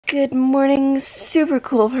Good morning, super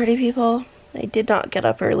cool party people. I did not get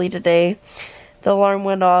up early today. The alarm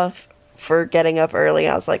went off for getting up early.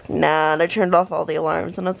 I was like, nah, and I turned off all the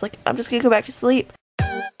alarms and I was like, I'm just gonna go back to sleep.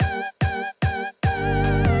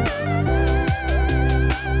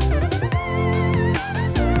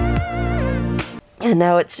 And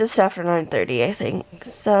now it's just after 9:30, I think.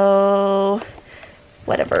 So,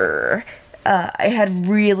 whatever. I had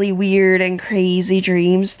really weird and crazy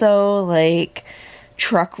dreams though, like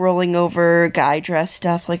truck rolling over, guy dressed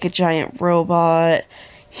up like a giant robot,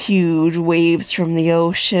 huge waves from the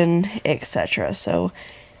ocean, etc. So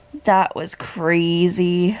that was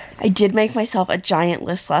crazy. I did make myself a giant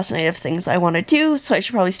list last night of things I want to do, so I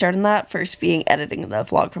should probably start on that. First being editing the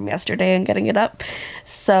vlog from yesterday and getting it up.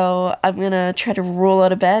 So I'm gonna try to roll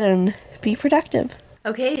out of bed and be productive.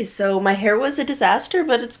 Okay, so my hair was a disaster,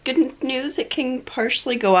 but it's good news. It can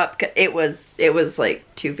partially go up. It was like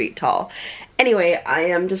 2 feet tall. Anyway, I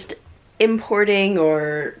am just importing,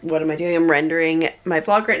 or what am I doing? I'm rendering my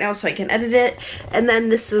vlog right now so I can edit it. And then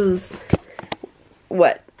this is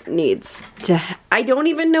what needs to, I don't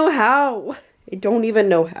even know how. I don't even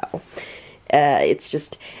know how.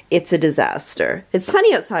 It's a disaster. It's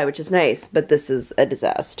sunny outside, which is nice, but this is a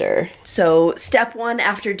disaster. So step one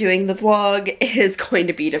after doing the vlog is going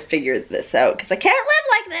to be to figure this out, because I can't live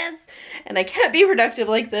like this and I can't be productive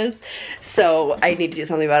like this. So I need to do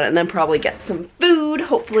something about it, and then probably get some food.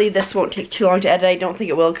 Hopefully this won't take too long to edit. I don't think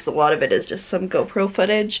it will, because a lot of it is just some GoPro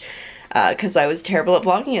footage, because I was terrible at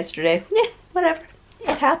vlogging yesterday. Yeah, whatever.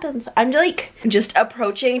 It happens. I'm like just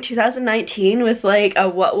approaching 2019 with like a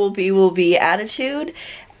what will be attitude,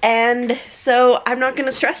 and so I'm not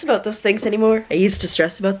gonna stress about those things anymore. I used to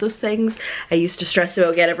stress about those things. I used to stress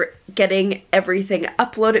about getting everything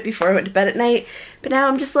uploaded before I went to bed at night, but now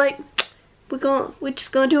I'm just like, we're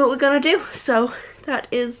just gonna do what we're gonna do. So that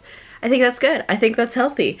is, I think that's good. I think that's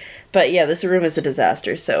healthy. But yeah, this room is a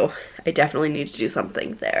disaster, so I definitely need to do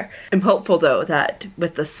something there. I'm hopeful though that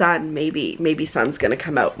with the sun, maybe sun's gonna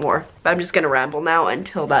come out more. But I'm just gonna ramble now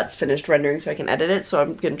until that's finished rendering so I can edit it, so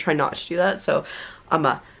I'm gonna try not to do that. So I'm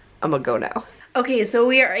a go now. Okay, so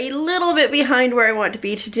we are a little bit behind where I want to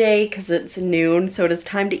be today because it's noon, so it is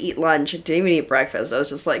time to eat lunch. I didn't even eat breakfast. I was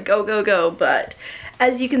just like, go, go, go. But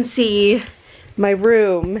as you can see, my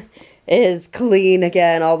room is clean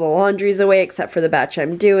again. All the laundry's away except for the batch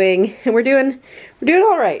I'm doing, and we're doing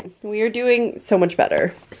all right. We are doing so much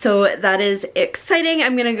better. So that is exciting.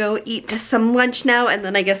 I'm gonna go eat some lunch now, and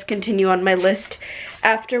then I guess continue on my list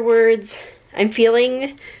afterwards. I'm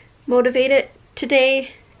feeling motivated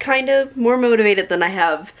today, kind of more motivated than I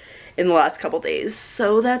have in the last couple days,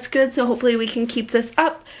 so that's good. So hopefully we can keep this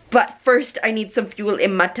up, but first I need some fuel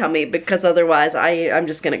in my tummy, because otherwise I'm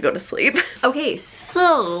just gonna go to sleep. Okay,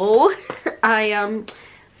 so I've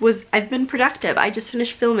been productive. I just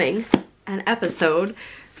finished filming an episode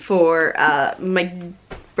for my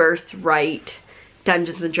Birthright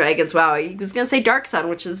Dungeons and Dragons. Wow, I was gonna say Dark Sun,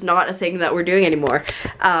 which is not a thing that we're doing anymore.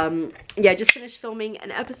 Yeah, I just finished filming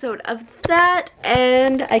an episode of that,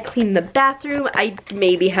 and I cleaned the bathroom. I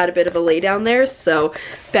maybe had a bit of a lay down there, so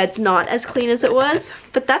bed's not as clean as it was,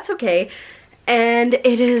 but that's okay. And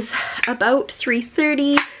it is about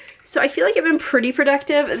 3:30, so I feel like I've been pretty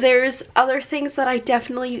productive. There's other things that I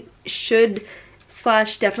definitely should /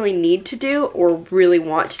 definitely need to do or really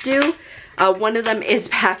want to do. One of them is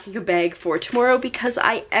packing a bag for tomorrow, because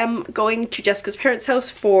I am going to Jessica's parents' house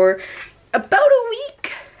for about a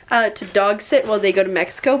week to dog sit while they go to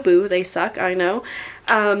Mexico. Boo, they suck, I know.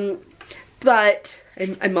 But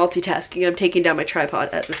I'm multitasking. I'm taking down my tripod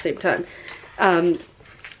at the same time.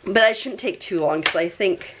 But I shouldn't take too long, because I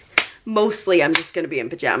think mostly I'm just gonna be in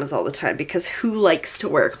pajamas all the time, because who likes to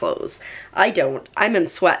wear clothes? I don't. I'm in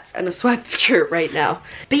sweats and a sweatshirt right now.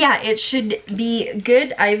 But yeah, it should be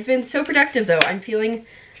good. I've been so productive though. I'm feeling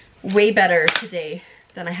way better today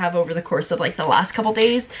than I have over the course of like the last couple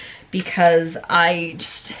days, because I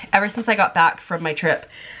just, ever since I got back from my trip,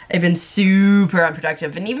 I've been super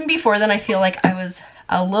unproductive. And even before then, I feel like I was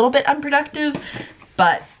a little bit unproductive,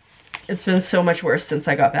 but it's been so much worse since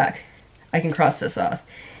I got back. I can cross this off.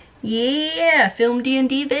 Yeah, film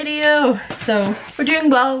D&D video. So we're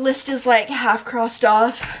doing well. List is like half crossed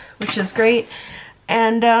off, which is great.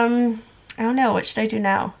 And I don't know, what should I do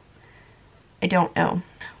now? I don't know.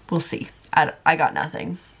 We'll see. I got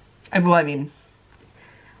nothing. Well, I mean,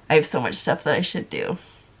 I have so much stuff that I should do.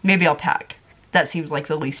 Maybe I'll pack. That seems like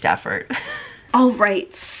the least effort. All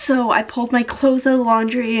right, so I pulled my clothes out of the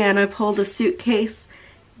laundry, and I pulled a suitcase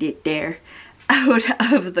out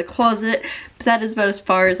of the closet, but that is about as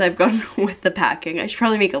far as I've gone with the packing. I should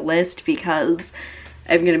probably make a list, because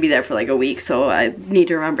I'm gonna be there for like a week, so I need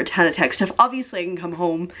to remember how to text stuff. Obviously I can come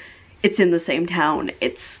home. It's in the same town.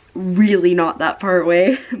 It's really not that far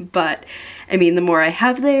away, but I mean, the more I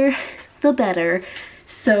have there, the better.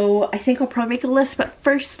 So I think I'll probably make a list, but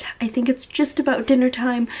first I think it's just about dinner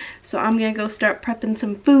time. So I'm gonna go start prepping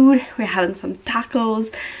some food. We're having some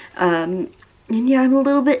tacos. And yeah, I'm a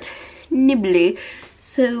little bit nibbly.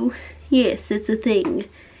 So yes, it's a thing.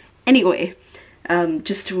 Anyway,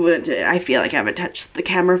 I feel like I haven't touched the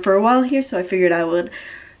camera for a while here, so I figured I would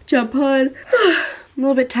jump on. I'm a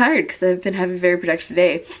little bit tired because I've been having a very productive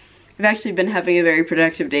day. I've actually been having a very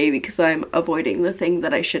productive day because I'm avoiding the thing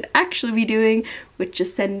that I should actually be doing, which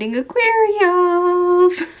is sending a query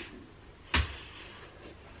off.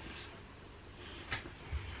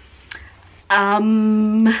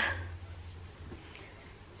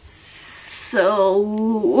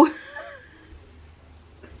 So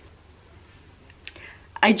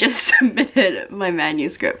I just submitted my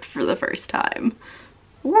manuscript for the first time.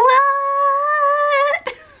 What?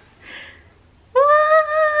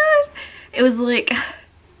 It was like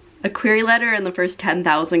a query letter in the first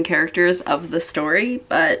 10,000 characters of the story,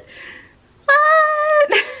 but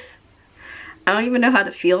what? I don't even know how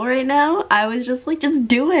to feel right now. I was just like, just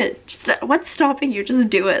do it. Just, what's stopping you? Just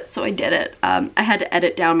do it. So I did it. I had to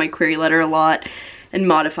edit down my query letter a lot and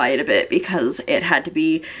modify it a bit because it had to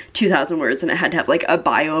be 2,000 words and it had to have like a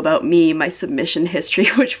bio about me, my submission history,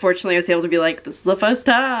 which fortunately I was able to be like, this is the first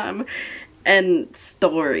time, and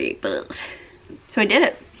story. But so I did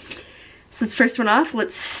it. So this first one off,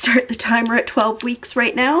 let's start the timer at 12 weeks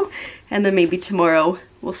right now, and then maybe tomorrow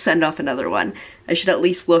we'll send off another one. I should at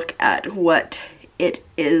least look at what it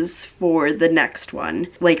is for the next one,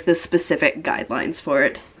 like the specific guidelines for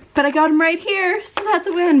it. But I got them right here, so that's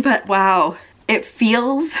a win. But wow, it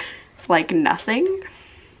feels like nothing.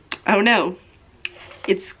 I don't know.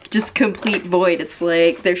 It's just complete void. It's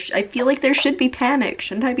like, I feel like there should be panic.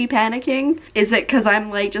 Shouldn't I be panicking? Is it because I'm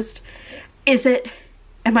like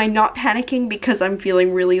am I not panicking because I'm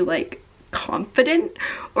feeling really like confident,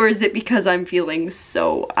 or is it because I'm feeling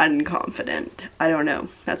so unconfident? I don't know.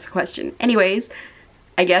 That's the question. Anyways,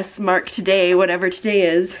 I guess mark today, whatever today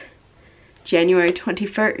is, January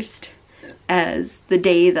 21st, as the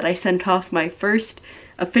day that I sent off my first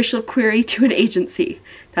official query to an agency.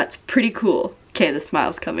 That's pretty cool. Okay, the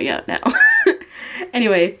smile's coming out now.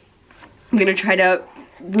 Anyway, I'm gonna try to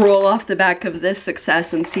roll off the back of this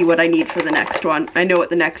success and see what I need for the next one. I know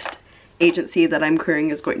what the next agency that I'm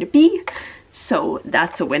querying is going to be, so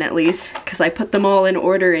that's a win at least, because I put them all in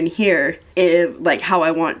order in here, like how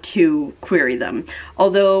I want to query them.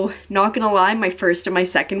 Although, not gonna lie, my first and my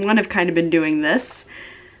second one have kind of been doing this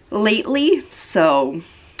lately, so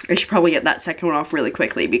I should probably get that second one off really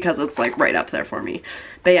quickly because it's like right up there for me.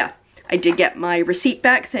 But yeah, I did get my receipt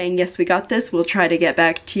back saying, yes, we got this. We'll try to get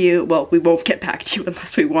back to you. Well, we won't get back to you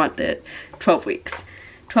unless we want it. 12 weeks.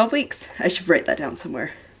 12 weeks? I should write that down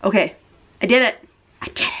somewhere. Okay, I did it. I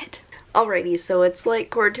did it. Alrighty, so it's like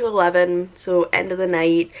 10:45, so end of the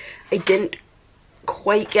night. I didn't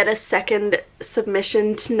quite get a second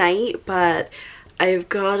submission tonight, but I've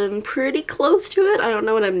gotten pretty close to it. I don't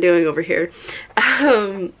know what I'm doing over here.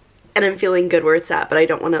 And I'm feeling good where it's at, but I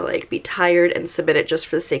don't want to like be tired and submit it just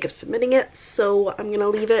for the sake of submitting it. So I'm gonna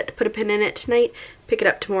leave it, put a pin in it tonight, pick it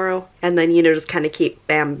up tomorrow, and then, you know, just kind of keep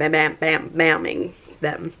bam, bam, bam, bam, bamming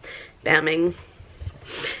them. Bamming.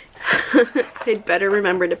 I'd better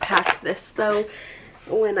remember to pack this though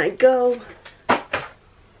when I go.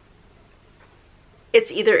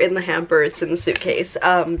 It's either in the hamper or it's in the suitcase,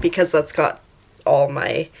 because that's got all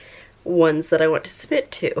my ones that I want to submit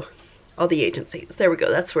to. All the agencies. There we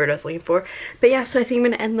go. That's the word I was looking for. But yeah, so I think I'm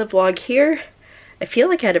going to end the vlog here. I feel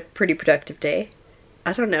like I had a pretty productive day.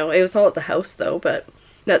 I don't know. It was all at the house though, but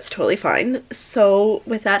that's totally fine. So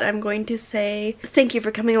with that, I'm going to say thank you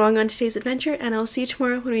for coming along on today's adventure, and I'll see you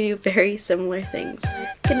tomorrow when we do very similar things.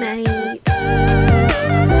 Good night.